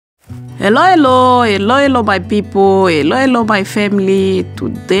Hello, my people. Hello, my family.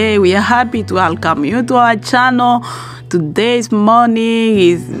 Today we are happy to welcome you to our channel. Today's morning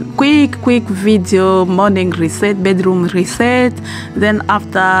is quick video, morning reset, bedroom reset. Then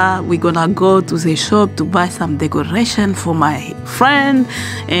after we're gonna go to the shop to buy some decoration for my friend,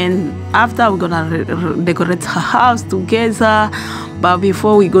 and after we're gonna decorate her house together. But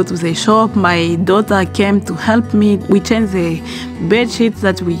before we go to the shop, my daughter came to help me. We changed the bed sheets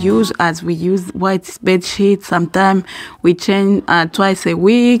that we use, as we use white bed sheets. Sometimes we change twice a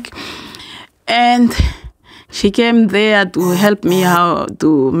week, and she came there to help me how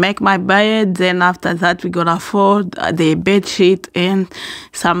to make my bed. Then after that, we're gonna fold the bed sheet and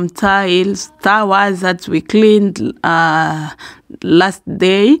some towels that we cleaned last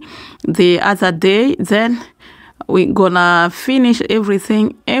day, the other day. Then we're gonna finish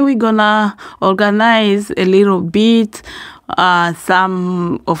everything and we're gonna organize a little bit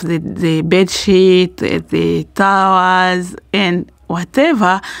some of the bed sheet, the towels and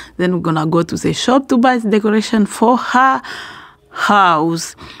whatever. Then we're gonna go to the shop to buy the decoration for her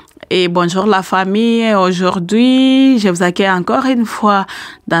house. Et bonjour la famille, aujourd'hui je vous accueille encore une fois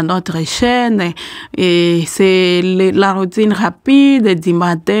dans notre chaîne, et c'est la routine rapide du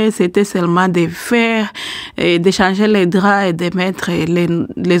matin. C'était seulement de faire et de changer les draps et de mettre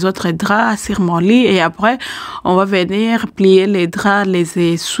les autres draps sur mon lit, et après on va venir plier les draps,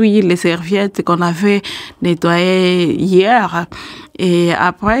 les essuies, les serviettes qu'on avait nettoyées hier, et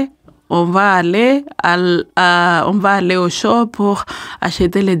après on va aller au shop pour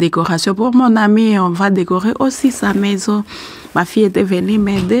acheter les décorations pour mon ami. On va décorer aussi sa maison. Ma fille était venue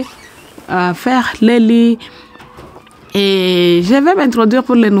m'aider à faire les lits. Et je vais m'introduire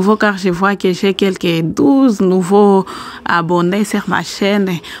pour les nouveaux, car je vois que j'ai quelques 12 nouveaux abonnés sur ma chaîne.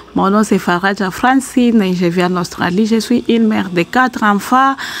 Mon nom c'est Faraja Francine et je vis en Australie. Je suis une mère de 4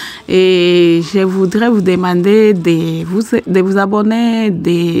 enfants et je voudrais vous demander de vous abonner,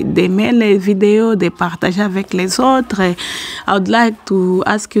 d'aimer les vidéos, de partager avec les autres. I would like to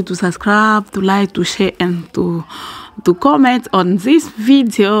ask you to subscribe, to like, to share and to comment on this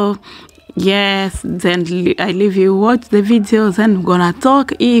video. Yes, then I leave you watch the video, then we're gonna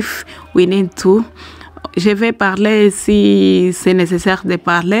talk if we need to. Je vais parler si c'est nécessaire de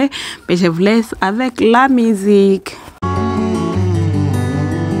parler, mais je vous laisse avec la musique.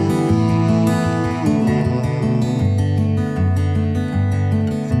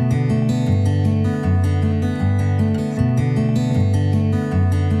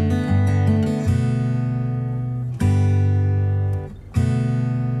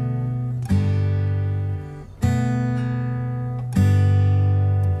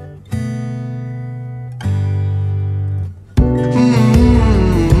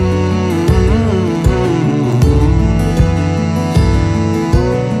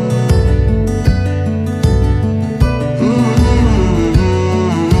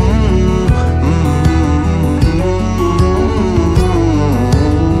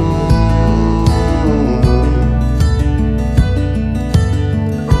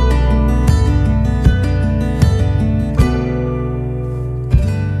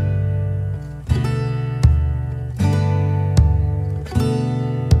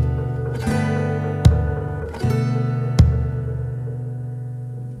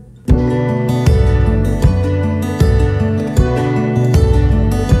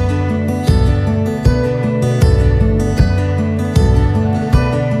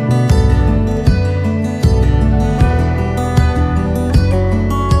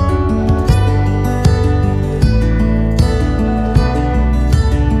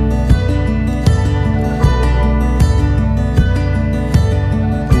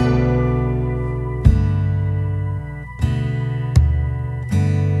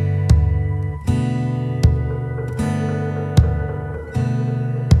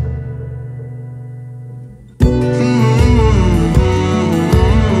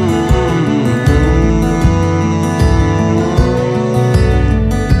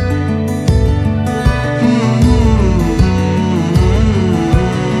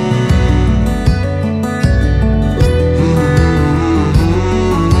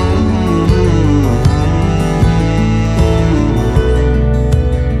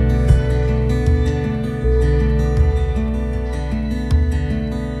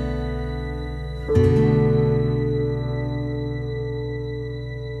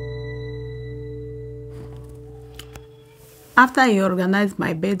 After I organize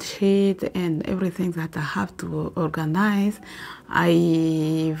my bed sheet and everything that I have to organize,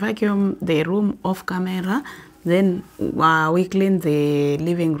 I vacuum the room off camera. Then we cleaned the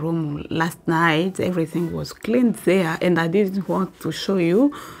living room last night. Everything was cleaned there, and I didn't want to show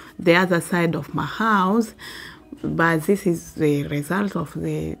you the other side of my house. But this is the result of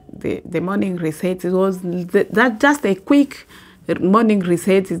the morning reset. It was that just a quick morning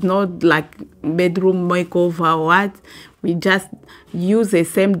reset. It's not like bedroom makeover or what. We just use the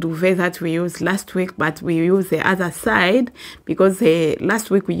same duvet that we used last week, but we use the other side because last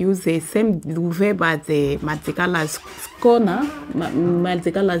week we used the same duvet but the multicolor corner,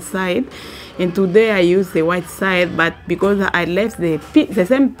 multicolor side, and today I use the white side. But because I left the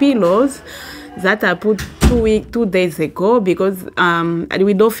same pillows that I put 2 days ago, because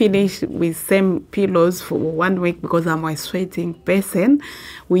we don't finish with same pillows for 1 week because I'm a sweating person.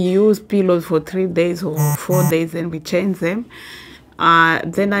 We use pillows for 3 days or 4 days and we change them.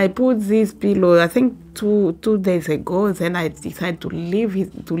 Then I put these pillows, I think two days ago. Then I decided to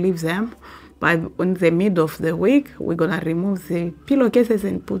leave them. But in the middle of the week, we're gonna remove the pillowcases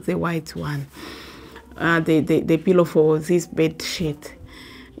and put the white one, the pillow for this bed sheet.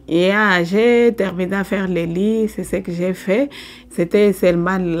 Yeah, j'ai terminé à faire les lits, c'est ce que j'ai fait. C'était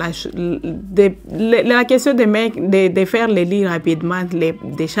seulement la question de faire les lits rapidement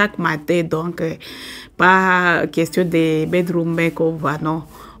de chaque matin, donc pas question de bedroom makeover, non,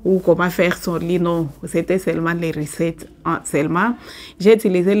 ou comment faire son lit, non. C'était seulement les recettes seulement. J'ai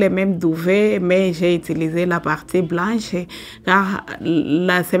utilisé les mêmes duvets, mais j'ai utilisé la partie blanche, car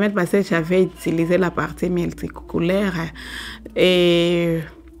la semaine passée, j'avais utilisé la partie multicouleur. Et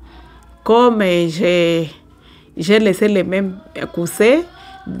comme j'ai laissé les mêmes coussins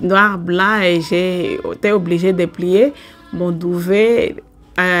noir blanc et j'ai été obligée de plier mon duvet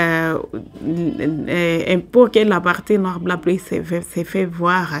pour que la partie noir blanc puisse se fait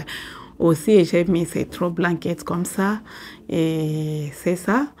voir aussi. Et j'ai mis ces 3 blanquettes comme ça et c'est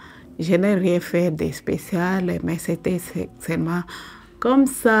ça. Je n'ai rien fait de spécial, mais c'était seulement comme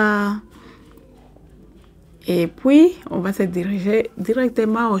ça. Et puis, on va se diriger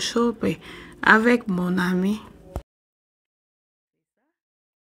directement au shop avec mon ami.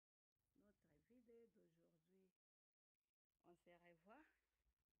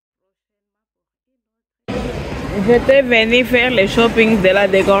 J'étais venue faire le shopping de la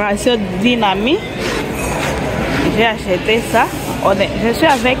décoration d'une amie. J'ai acheté ça. Je suis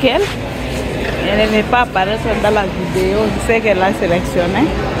avec elle. Elle ne veut pas apparaître dans la vidéo. Je sais qu'elle a sélectionné.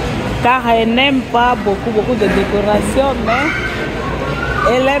 Car elle n'aime pas beaucoup de décoration, mais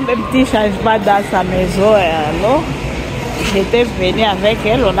elle aime un petit changement dans sa maison. Et alors, j'étais venue avec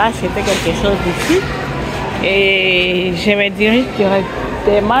elle, on a acheté quelque chose ici. Et je me dirige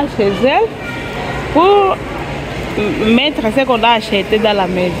directement chez elle pour mettre ce qu'on a acheté dans la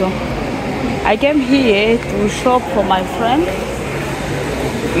maison. I came here to shop for my friend.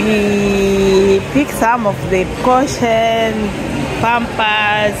 We picked some of the cushion,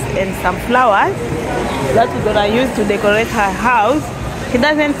 pampers and some flowers that we're gonna use to decorate her house. She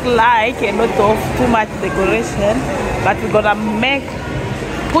doesn't like a lot of too much decoration, but we're gonna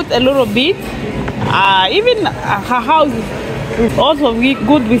put a little bit. Even her house is also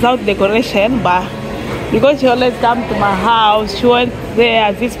good without decoration, but because she always comes to my house, she went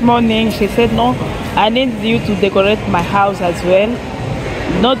there this morning. She said, no, I need you to decorate my house as well.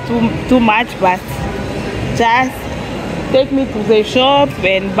 Not too much, but just take me to the shop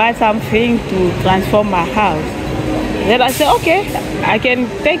and buy something to transform my house. Then I said, okay, I can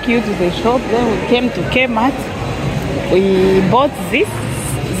take you to the shop. Then we came to Kmart. We bought these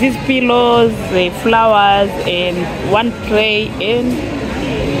pillows, the flowers, and 1 tray and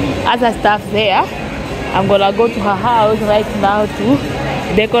other stuff there. I'm gonna go to her house right now to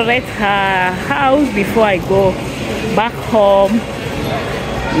decorate her house before I go back home.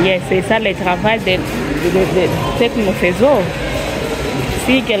 Yes, c'est ça le travail de ce que nous faisons.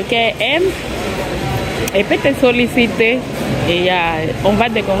 Si quelqu'un aime, il peut te solliciter et on va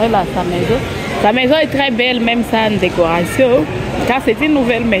décorer sa maison. Sa maison est très belle, même sans décoration, car c'est une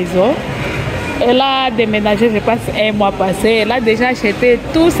nouvelle maison. Elle a déménagé, je pense, 1 mois passé. Elle a déjà acheté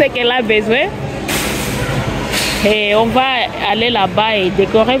tout ce qu'elle a besoin. Et on va aller là-bas et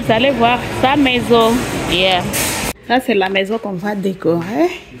décorer. Vous allez voir sa maison. Yeah. Ça, c'est la maison qu'on va décorer.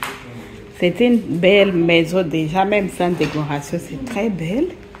 C'est une belle maison déjà, même sans décoration, c'est très belle.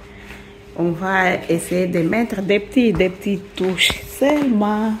 On va essayer de mettre des petites touches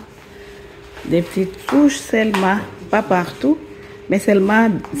seulement. Des petites touches seulement, pas partout, mais seulement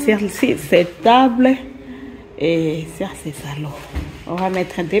sur cette table et sur ce salon. On va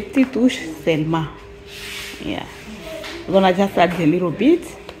mettre des petites touches seulement. Yeah. We're gonna just add a little bit,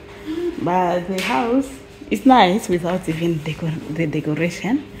 but the house is nice without even the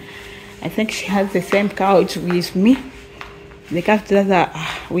decoration. I think she has the same couch with me. The couch that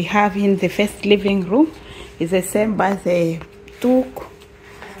we have in the first living room is the same, but they took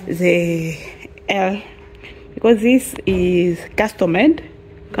the L, because this is custom made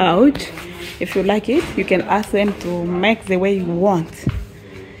couch. If you like it, you can ask them to make the way you want.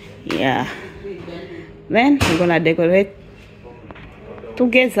 Yeah, then we're gonna decorate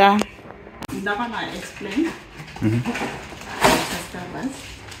together. I'm gonna explain.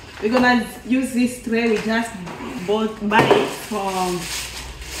 We're gonna use this tray. We just bought it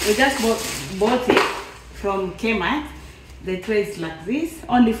from Kmart. The tray is like this,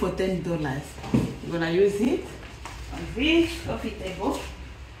 only for $10. We're gonna use it on this coffee table.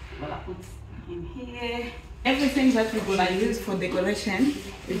 I'm gonna put in here everything that we're gonna use for decoration.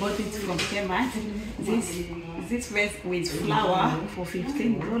 We bought it from Kmart. This vase with flower for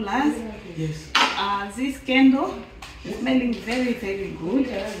 $15. Yes. This candle is smelling very good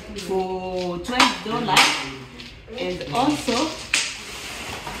for $12. And also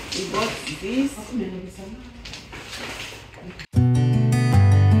we bought this.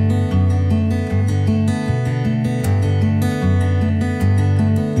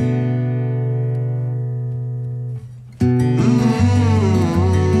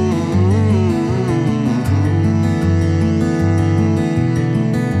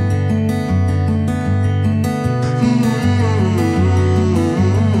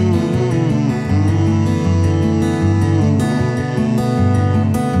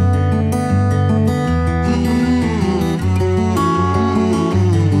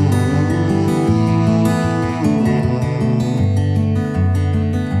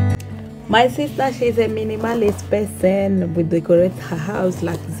 My sister, she's a minimalist person. We decorate her house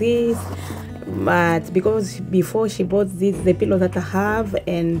like this, but because before she bought this, the pillow that I have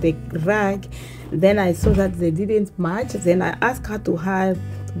and the rag, then I saw that they didn't match. Then I asked her to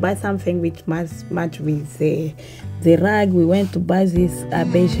buy something which must match with the rag. We went to buy this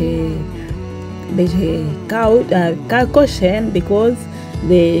beige cushion because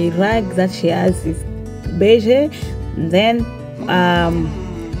the rag that she has is beige. Then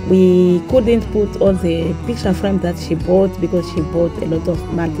we couldn't put all the picture frame that she bought because she bought a lot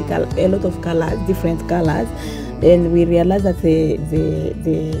of colors, different colors. Then we realized that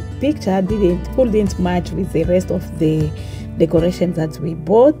the picture couldn't match with the rest of the decorations that we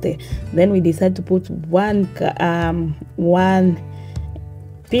bought. Then we decided to put one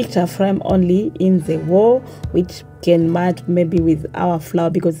picture frame only in the wall, which can match maybe with our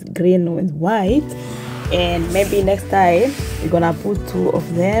flower because green and white. And maybe next time we're gonna put 2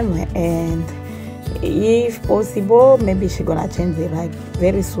 of them, and if possible maybe she's gonna change the rag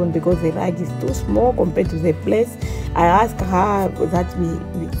very soon because the rag is too small compared to the place. I asked her that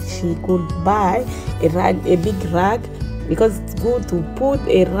she could buy a big rag because it's good to put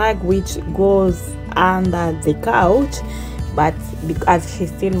a rag which goes under the couch, but because she's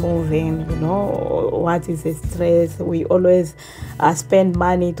still moving, you know what is the stress. We always spend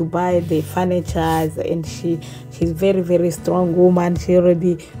money to buy the furniture, and she's very strong woman. She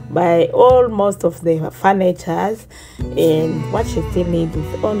already buy most of the furniture, and what she still needs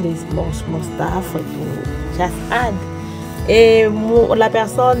is only small stuff to just add. Et la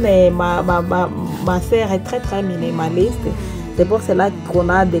personne, ma sœur est très minimaliste. C'est pour cela qu'on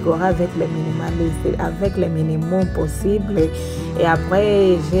a décoré avec les minimalistes, avec le minimum possible. Et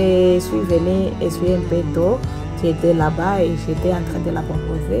après, je suis venue essuyer un peu d'eau qui était là-bas et j'étais en train de la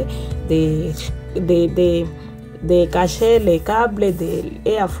proposer de cacher les câbles de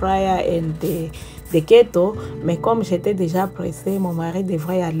air fryer et de keto. Mais comme j'étais déjà pressée, mon mari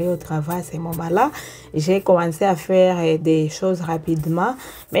devrait aller au travail à ce moment-là. J'ai commencé à faire des choses rapidement,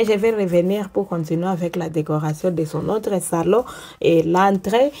 mais je vais revenir pour continuer avec la décoration de son autre salon et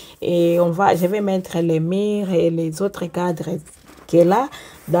l'entrée. Et je vais mettre les murs et les autres cadres qu'elle a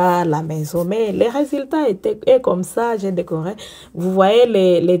dans la maison. Mais le résultat est comme ça. J'ai décoré. Vous voyez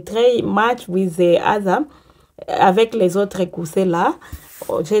les traits match with the other avec les autres coussins là.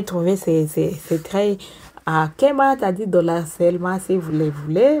 J'ai trouvé ces traits à Kmart à $10 seulement. Si vous les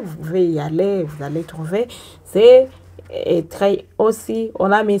voulez, vous pouvez y aller, vous allez trouver. C'est très aussi,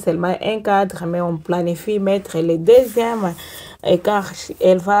 on a mis seulement un cadre, mais on planifie mettre le deuxième, car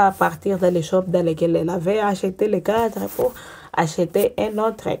elle va partir dans les shops dans lesquels elle avait acheté le cadre pour acheter un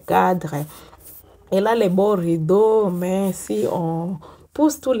autre cadre. Elle a les beaux rideaux, mais si on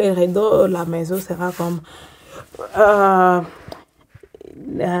pousse tous les rideaux, la maison sera comme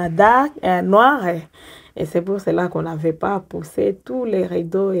noir, et c'est pour cela qu'on n'avait pas poussé tous les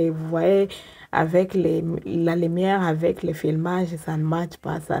rideaux. Et vous voyez, avec la lumière, avec le filmage, ça ne matche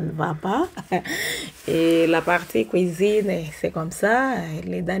pas, ça ne va pas. Et la partie cuisine, c'est comme ça.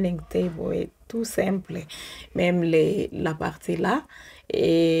 Les dining table est tout simple, même la partie là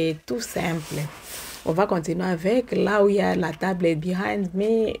est tout simple. On va continuer avec là où il y a la table behind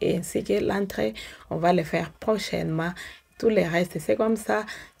me ainsi que l'entrée. On va le faire prochainement. Tout le reste, c'est comme ça.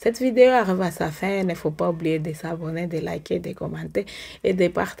 Cette vidéo arrive à sa fin. Il ne faut pas oublier de s'abonner, de liker, de commenter et de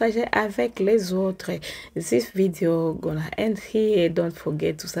partager avec les autres. This video gonna end here. Don't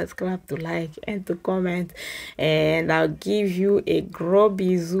forget to subscribe, to like, and to comment. And I'll give you a gros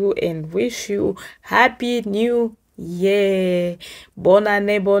bisou and wish you happy new year. Bonne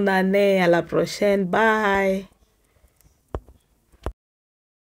année, à la prochaine. Bye.